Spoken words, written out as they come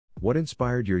What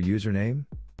inspired your username?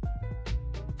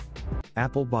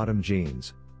 Apple bottom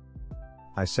jeans.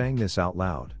 I sang this out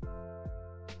loud.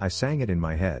 I sang it in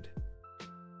my head.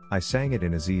 I sang it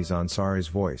in Aziz Ansari's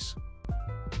voice.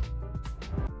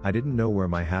 I didn't know where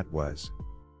my hat was.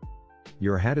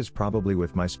 Your hat is probably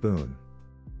with my spoon.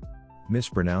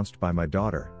 Mispronounced by my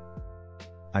daughter.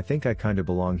 I think I kinda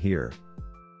belong here.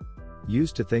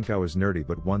 Used to think I was nerdy,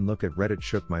 but one look at Reddit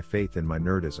shook my faith in my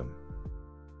nerdism.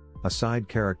 A side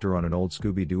character on an old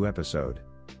Scooby-Doo episode.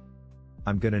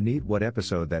 I'm gonna need what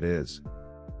episode that is.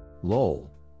 Lol.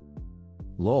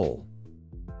 Lol.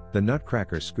 The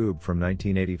Nutcracker Scoob from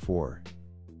 1984.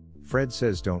 Fred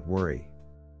says don't worry.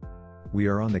 We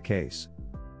are on the case.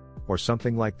 Or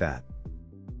something like that.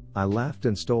 I laughed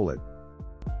and stole it.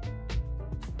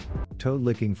 Toe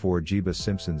licking for Jeebus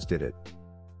Simpsons did it.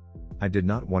 I did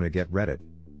not want to get Reddit,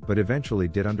 but eventually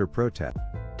did under protest.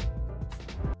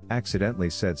 Accidentally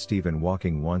said Stephen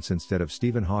Walking once instead of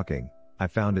Stephen Hawking. I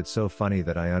found it so funny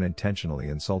that I unintentionally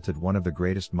insulted one of the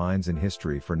greatest minds in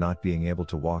history for not being able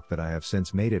to walk that I have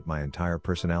since made it my entire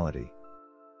personality.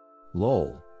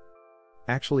 Lol.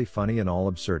 Actually funny in all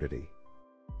absurdity.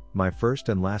 My first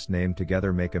and last name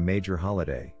together make a major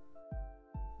holiday.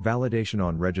 Validation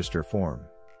on register form.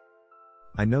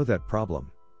 I know that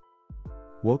problem.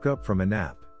 Woke up from a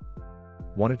nap.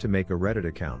 Wanted to make a Reddit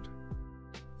account.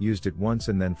 Used it once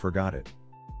and then forgot it.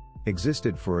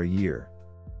 Existed for a year.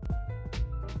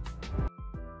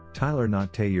 Tyler,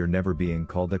 not Taylor, never being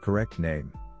called the correct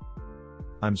name.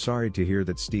 I'm sorry to hear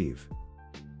that, Steve.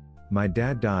 My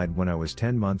dad died when I was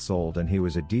 10 months old and he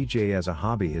was a DJ as a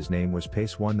hobby. His name was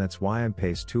Pace 1, that's why I'm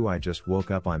Pace 2. I just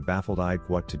woke up, I'm baffled,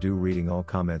 what to do, reading all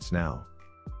comments now.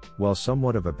 Well,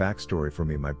 somewhat of a backstory for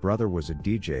me. My brother was a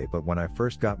DJ, but when I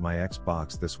first got my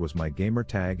Xbox, this was my gamer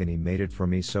tag and he made it for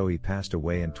me, so he passed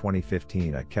away in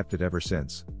 2015. I kept it ever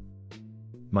since.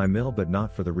 My mill, but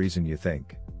not for the reason you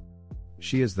think.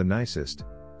 She is the nicest,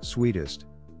 sweetest,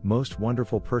 most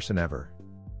wonderful person ever.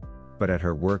 But at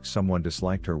her work someone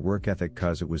disliked her work ethic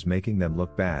cause it was making them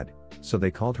look bad, so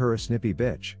they called her a snippy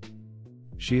bitch.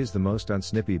 She is the most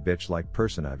unsnippy bitch-like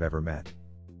person I've ever met.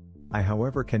 I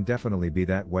however can definitely be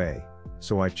that way,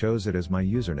 so I chose it as my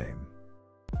username.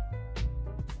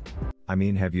 I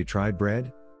mean, have you tried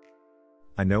bread?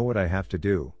 I know what I have to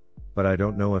do, but I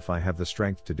don't know if I have the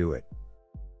strength to do it.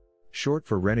 Short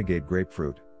for Renegade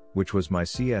Grapefruit, which was my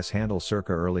CS handle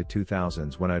circa early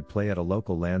 2000s when I'd play at a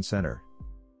local LAN center.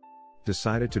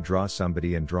 Decided to draw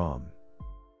somebody and draw 'em.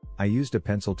 I used a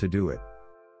pencil to do it.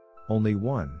 Only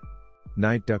one.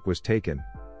 Night Duck was taken,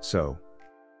 so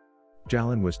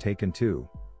Jalen was taken too.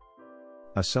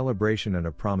 A celebration and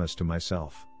a promise to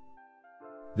myself.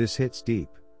 This hits deep.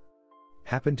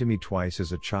 Happened to me twice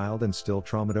as a child and still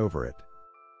traumatized over it.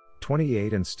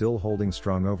 28 and still holding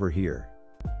strong over here.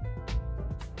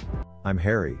 I'm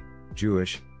Harry,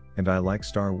 Jewish, and I like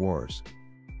Star Wars.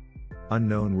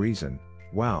 Unknown reason,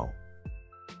 wow.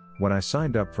 When I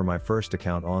signed up for my first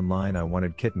account online I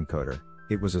wanted Kitten Coder.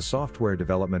 It was a software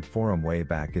development forum way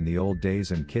back in the old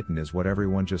days and Kitten is what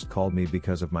everyone just called me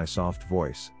because of my soft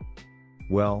voice.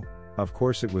 Well, of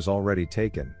course it was already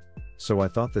taken. So I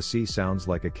thought the C sounds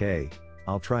like a K,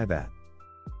 I'll try that.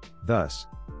 Thus,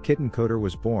 Kitten Coder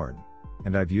was born,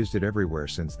 and I've used it everywhere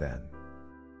since then.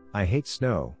 I hate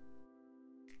snow.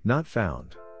 Not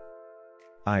found.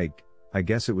 I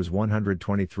guess it was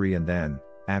 123 and then,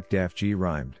 AppDefG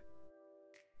rhymed.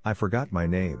 I forgot my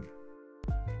name.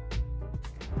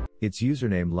 It's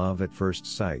username Love at First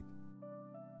Sight.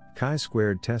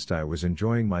 Chi-squared test. I was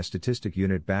enjoying my statistic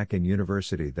unit back in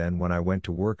university, then when I went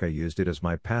to work I used it as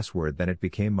my password, then it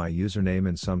became my username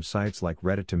in some sites like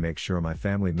Reddit to make sure my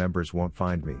family members won't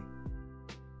find me.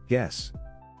 Guess.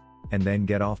 And then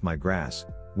get off my grass,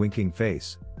 winking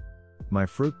face. My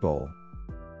fruit bowl.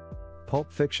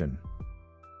 Pulp Fiction.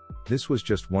 This was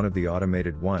just one of the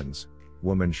automated ones,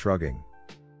 woman shrugging.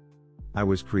 I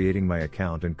was creating my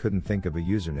account and couldn't think of a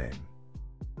username.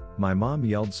 My mom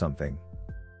yelled something.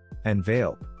 And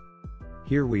Valp.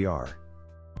 Here we are.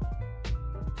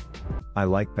 I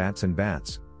like bats and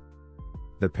bats.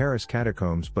 The Paris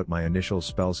catacombs, but my initials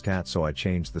spells cat, so I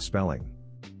changed the spelling.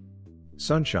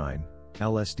 Sunshine,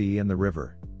 LSD and the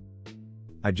river.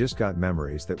 I just got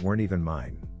memories that weren't even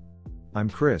mine. I'm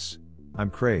Chris, I'm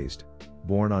crazed,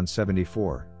 born on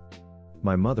 74.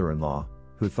 My mother-in-law,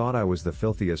 who thought I was the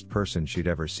filthiest person she'd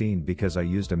ever seen because I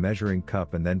used a measuring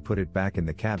cup and then put it back in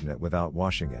the cabinet without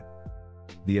washing it.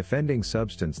 The offending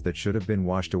substance that should have been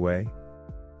washed away?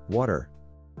 Water.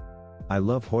 I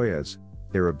love Hoyas,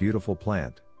 they're a beautiful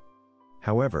plant.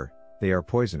 However, they are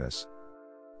poisonous.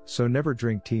 So never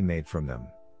drink tea made from them.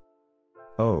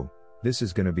 Oh, this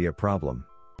is gonna be a problem.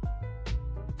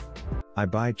 I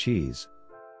buy cheese.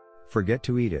 Forget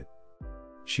to eat it.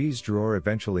 Cheese drawer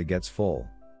eventually gets full.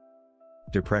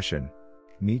 Depression.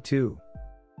 Me too.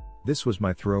 This was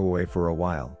my throwaway for a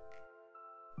while.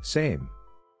 Same.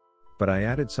 But I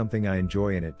added something I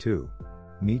enjoy in it too.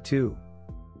 Me too.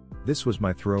 This was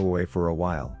my throwaway for a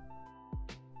while.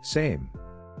 Same.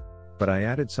 But I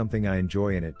added something I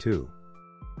enjoy in it too.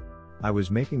 I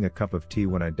was making a cup of tea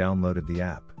when I downloaded the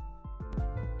app.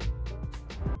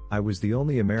 I was the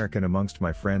only American amongst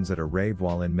my friends at a rave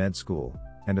while in med school,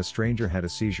 and a stranger had a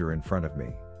seizure in front of me.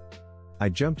 I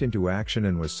jumped into action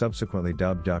and was subsequently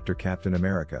dubbed Dr. Captain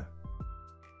America.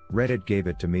 Reddit gave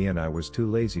it to me and I was too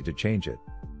lazy to change it.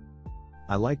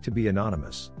 I like to be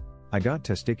anonymous. I got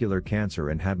testicular cancer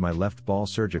and had my left ball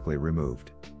surgically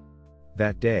removed.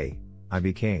 That day, I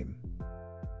became.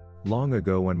 Long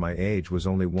ago when my age was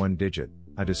only one digit,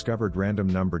 I discovered random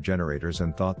number generators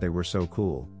and thought they were so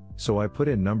cool, so I put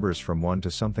in numbers from 1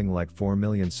 to something like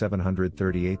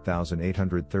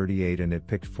 4,738,838 and it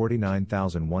picked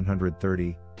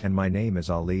 49,130, and my name is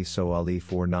Ali, so Ali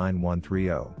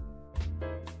 49130.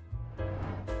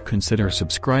 Consider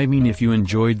subscribing if you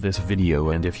enjoyed this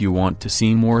video and if you want to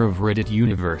see more of Reddit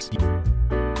Universe.